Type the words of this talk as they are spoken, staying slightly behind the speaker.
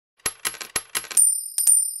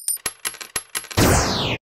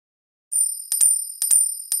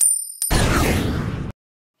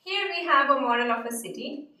we have a model of a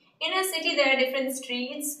city. In a city there are different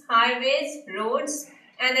streets, highways, roads,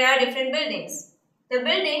 and there are different buildings. The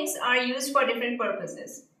buildings are used for different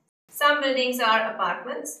purposes. Some buildings are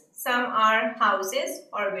apartments, some are houses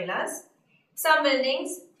or villas. Some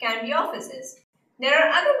buildings can be offices. There are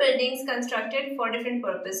other buildings constructed for different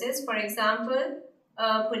purposes, for example,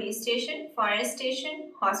 a police station, fire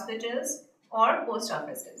station, hospitals, or post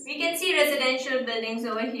offices. We can see residential buildings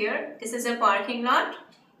over here. This is a parking lot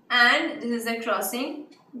and this is a crossing.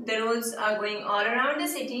 The roads are going all around the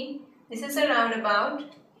city. This is a roundabout.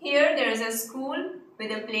 Here there is a school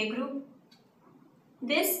with a playgroup.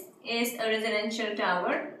 This is a residential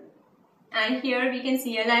tower and here we can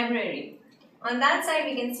see a library. On that side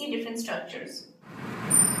we can see different structures.